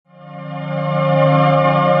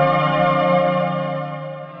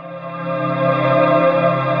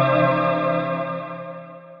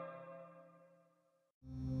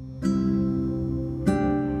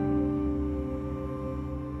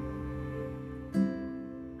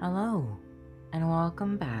Hello, and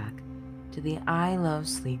welcome back to the I Love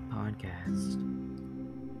Sleep podcast.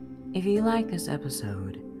 If you like this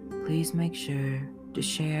episode, please make sure to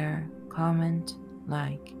share, comment,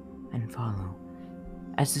 like, and follow,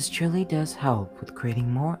 as this truly does help with creating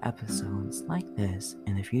more episodes like this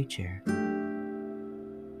in the future.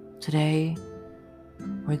 Today,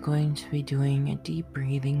 we're going to be doing a deep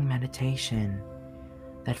breathing meditation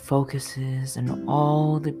that focuses on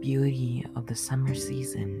all the beauty of the summer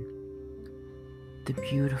season, the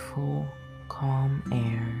beautiful, calm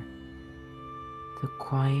air, the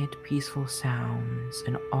quiet, peaceful sounds,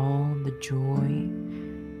 and all the joy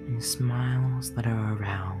and smiles that are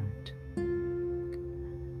around.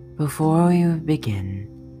 Before we begin,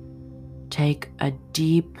 take a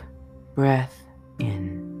deep breath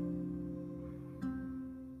in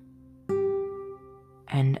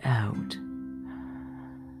and out.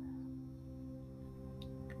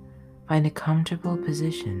 Find a comfortable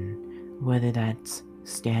position, whether that's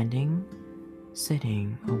standing,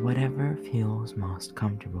 sitting, or whatever feels most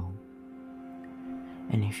comfortable.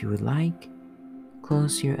 And if you would like,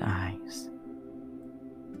 close your eyes.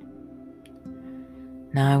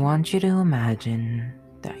 Now I want you to imagine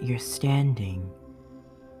that you're standing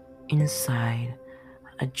inside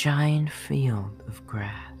a giant field of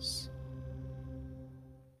grass.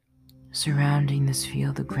 Surrounding this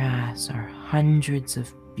field of grass are hundreds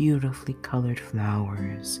of beautifully colored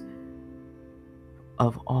flowers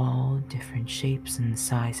of all different shapes and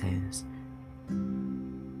sizes.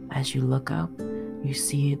 As you look up, you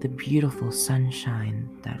see the beautiful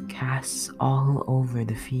sunshine that casts all over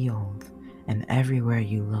the field and everywhere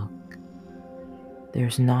you look.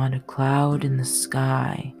 There's not a cloud in the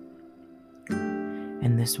sky,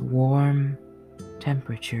 and this warm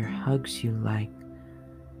temperature hugs you like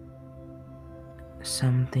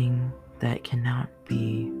something that cannot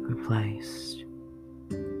be replaced.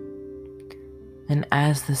 And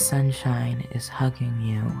as the sunshine is hugging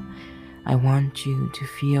you, I want you to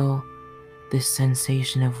feel this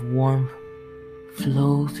sensation of warmth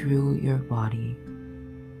flow through your body,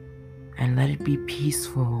 and let it be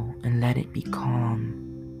peaceful and let it be calm.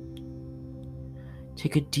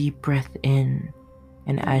 Take a deep breath in,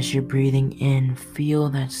 and as you're breathing in, feel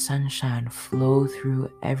that sunshine flow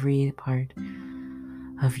through every part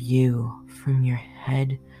of you, from your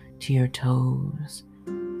head to your toes,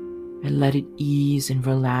 and let it ease and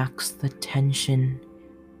relax the tension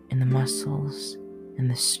in the muscles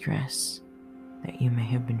and the stress that you may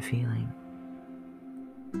have been feeling.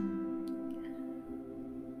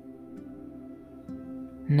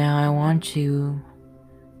 Now I want you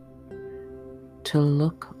to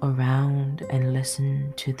look around and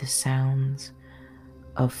listen to the sounds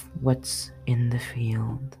of what's in the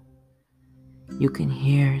field. You can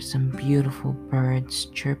hear some beautiful birds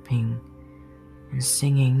chirping and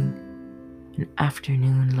singing an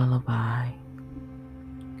afternoon lullaby.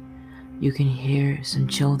 You can hear some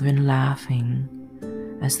children laughing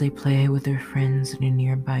as they play with their friends in a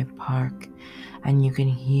nearby park, and you can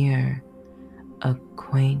hear a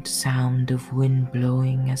quaint sound of wind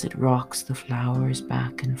blowing as it rocks the flowers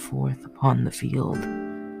back and forth upon the field.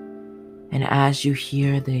 And as you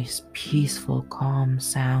hear these peaceful, calm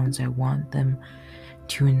sounds, I want them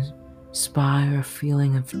to inspire a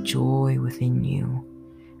feeling of joy within you.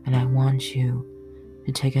 And I want you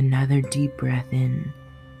to take another deep breath in,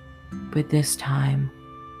 but this time,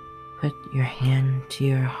 put your hand to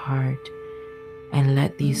your heart and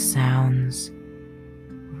let these sounds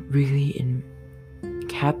really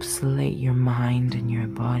encapsulate your mind and your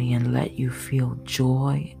body and let you feel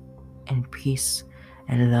joy and peace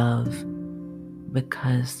and love,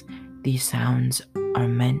 because these sounds are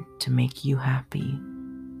meant to make you happy.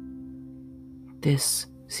 This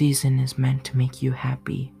season is meant to make you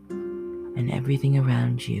happy and everything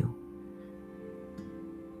around you.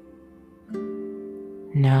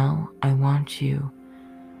 Now I want you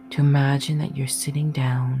to imagine that you're sitting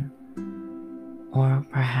down, or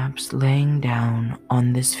perhaps laying down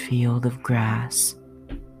on this field of grass.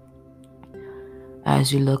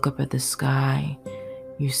 As you look up at the sky,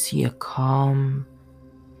 you see a calm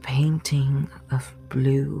painting of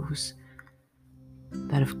blues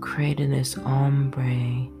that have created this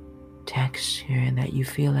ombre texture that you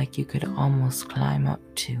feel like you could almost climb up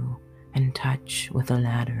to and touch with a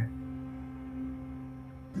ladder.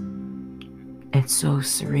 It's so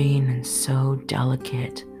serene and so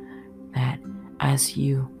delicate that as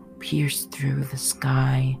you pierce through the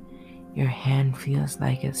sky, your hand feels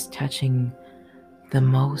like it's touching the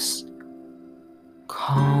most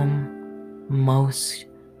calm, most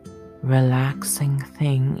relaxing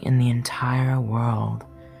thing in the entire world.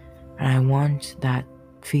 And I want that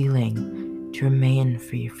feeling to remain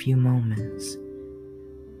for a few moments.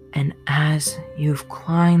 And as you've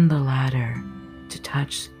climbed the ladder to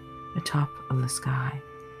touch the top of the sky,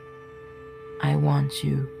 I want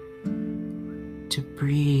you to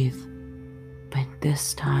breathe, but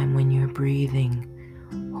this time when you're breathing,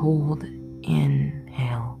 hold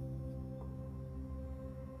inhale.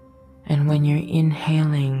 And when you're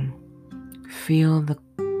inhaling, feel the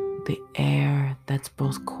air that's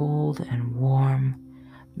both cold and warm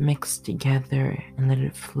mixed together and let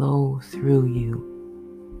it flow through you.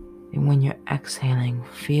 And when you're exhaling,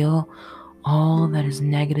 feel all that is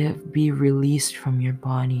negative be released from your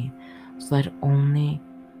body so that only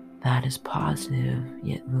that is positive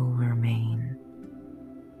yet will remain.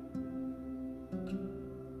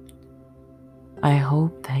 I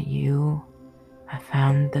hope that you have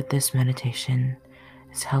found that this meditation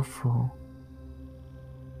is helpful,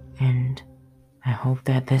 and I hope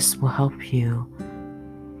that this will help you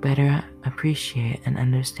better appreciate and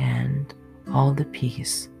understand all the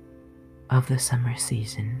peace of the summer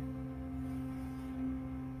season.